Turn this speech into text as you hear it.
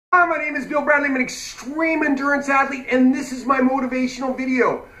Hi, my name is Bill Bradley. I'm an extreme endurance athlete, and this is my motivational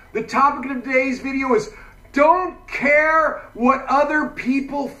video. The topic of today's video is don't care what other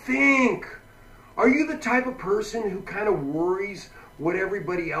people think. Are you the type of person who kind of worries what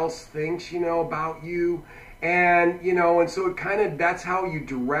everybody else thinks, about you? And, and so it kind of, that's how you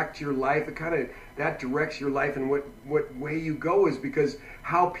direct your life. That directs your life, and what way you go is because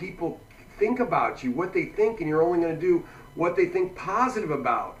how people think about you, what they think, and you're only going to do what they think positive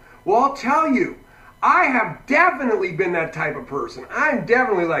about. Well, I'll tell you, I have definitely been that type of person. I'm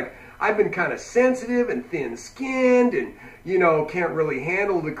definitely I've been kind of sensitive and thin-skinned and, can't really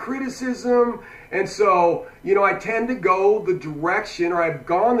handle the criticism. And so, I tend to go the direction, or I've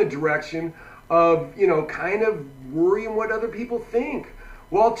gone the direction of, kind of worrying what other people think.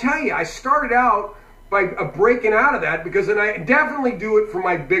 Well, I'll tell you, I started out by breaking out of that, because then I definitely do it for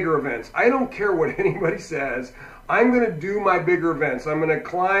my bigger events. I don't care what anybody says. I'm going to do my bigger events. I'm going to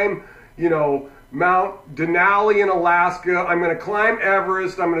climb, Mount Denali in Alaska. I'm going to climb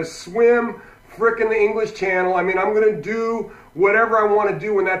Everest. I'm going to swim frickin' the English Channel. I'm going to do whatever I want to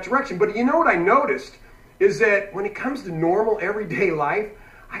do in that direction. But you know what I noticed is that when it comes to normal everyday life,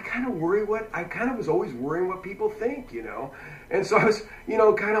 I kind of was always worrying what people think, And so I was,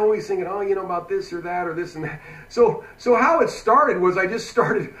 kind of always thinking, about this or that or this and that. So how it started was I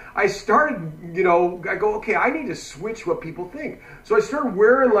go, okay, I need to switch what people think. So I started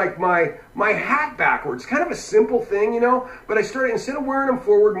wearing my hat backwards, kind of a simple thing, but I started, instead of wearing them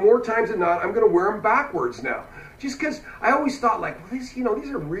forward more times than not, I'm going to wear them backwards now. Just because I always thought these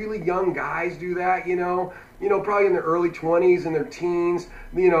are really young guys do that, probably in their early 20s and their teens,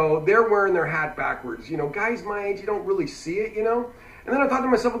 they're wearing their hat backwards. Guys my age, you don't really see it, And then I thought to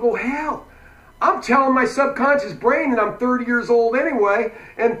myself, hell, I'm telling my subconscious brain that I'm 30 years old anyway,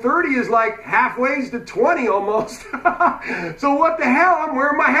 and 30 is like halfway to 20 almost. So what the hell? I'm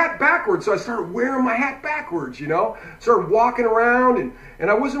wearing my hat backwards. So I started wearing my hat backwards, Started walking around,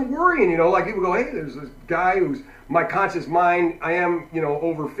 and I wasn't worrying, like people go, hey, there's this guy who's my conscious mind, I am,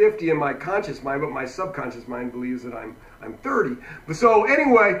 over 50 in my conscious mind, but my subconscious mind believes that I'm 30. But so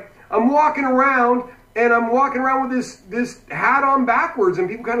anyway, I'm walking around, and I'm walking around with this hat on backwards, and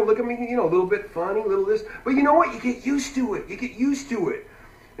people kind of look at me, a little bit funny, a little this. But you know what? You get used to it. You get used to it.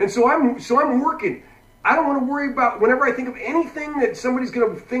 And so I'm working. I don't want to worry about, whenever I think of anything that somebody's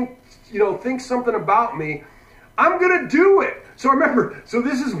going to think something about me, I'm going to do it. So remember,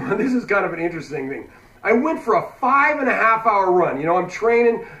 this is kind of an interesting thing. I went for a 5.5-hour run. I'm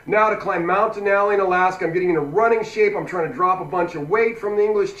training now to climb Mount Denali in Alaska. I'm getting into running shape. I'm trying to drop a bunch of weight from the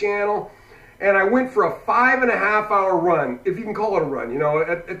English Channel. And I went for a 5.5-hour run, if you can call it a run.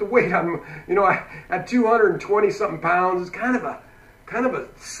 At the weight I'm, at 220 something pounds, it's kind of a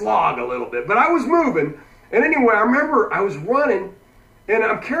slog a little bit. But I was moving. And anyway, I remember I was running, and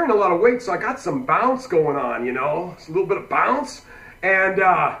I'm carrying a lot of weight, so I got some bounce going on, It's a little bit of bounce. And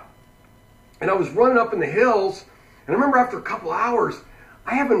I was running up in the hills, and I remember after a couple hours,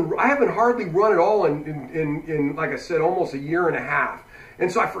 I haven't hardly run at all in like I said, almost a year and a half.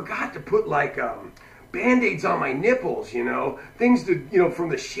 And so I forgot to put Band-Aids on my nipples, things to, from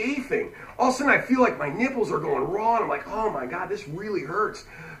the chafing. All of a sudden I feel like my nipples are going raw, and I'm like, oh my God, this really hurts.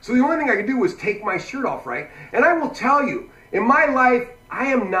 So the only thing I could do was take my shirt off, right? And I will tell you, in my life, I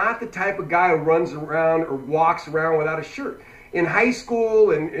am not the type of guy who runs around or walks around without a shirt. In high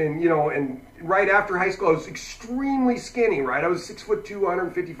school and right after high school, I was extremely skinny, right? I was 6'2",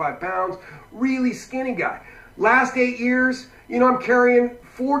 155 pounds, really skinny guy. Last 8 years, I'm carrying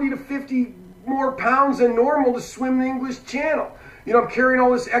 40 to 50 more pounds than normal to swim the English Channel. I'm carrying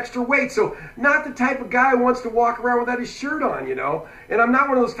all this extra weight. So not the type of guy who wants to walk around without his shirt on, And I'm not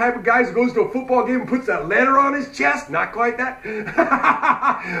one of those type of guys who goes to a football game and puts that letter on his chest. Not quite that.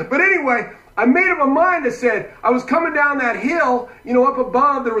 But anyway, I made up my mind that said, I was coming down that hill, up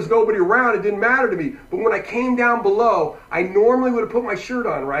above, there was nobody around, it didn't matter to me. But when I came down below, I normally would have put my shirt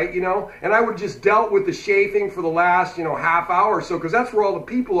on, right, and I would just dealt with the chafing for the last, half hour or so, because that's where all the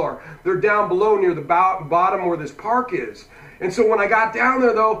people are. They're down below near the bottom where this park is. And so when I got down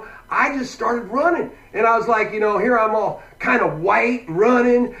there, though, I just started running. And I was like, here I'm all kind of white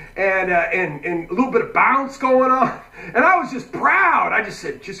running and a little bit of bounce going on. And I was just proud. I just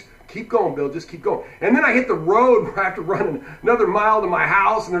said, just keep going, Bill, just keep going. And then I hit the road where I have to run another mile to my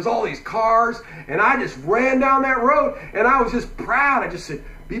house, and there's all these cars, and I just ran down that road, and I was just proud. I just said,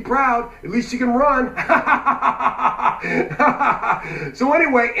 be proud, at least you can run. So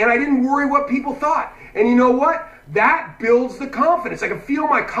anyway, and I didn't worry what people thought. And you know what? That builds the confidence. I could feel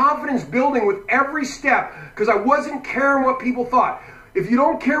my confidence building with every step because I wasn't caring what people thought. If you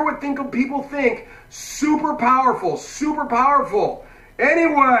don't care what people think, super powerful, super powerful.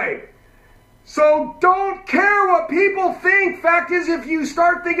 Anyway, so don't care what people think. Fact is, if you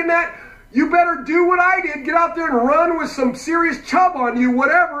start thinking that, you better do what I did. Get out there and run with some serious chub on you,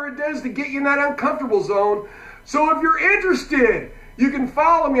 whatever it does to get you in that uncomfortable zone. So if you're interested, you can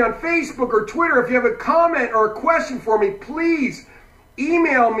follow me on Facebook or Twitter. If you have a comment or a question for me, please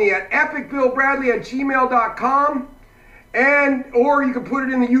email me at epicbillbradley@gmail.com. Or you can put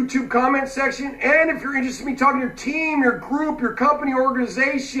it in the YouTube comment section. And if you're interested in me talking to your team, your group, your company,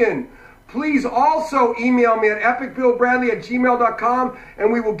 organization, please also email me at epicbillbradley@gmail.com, and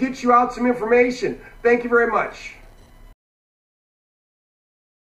we will get you out some information. Thank you very much.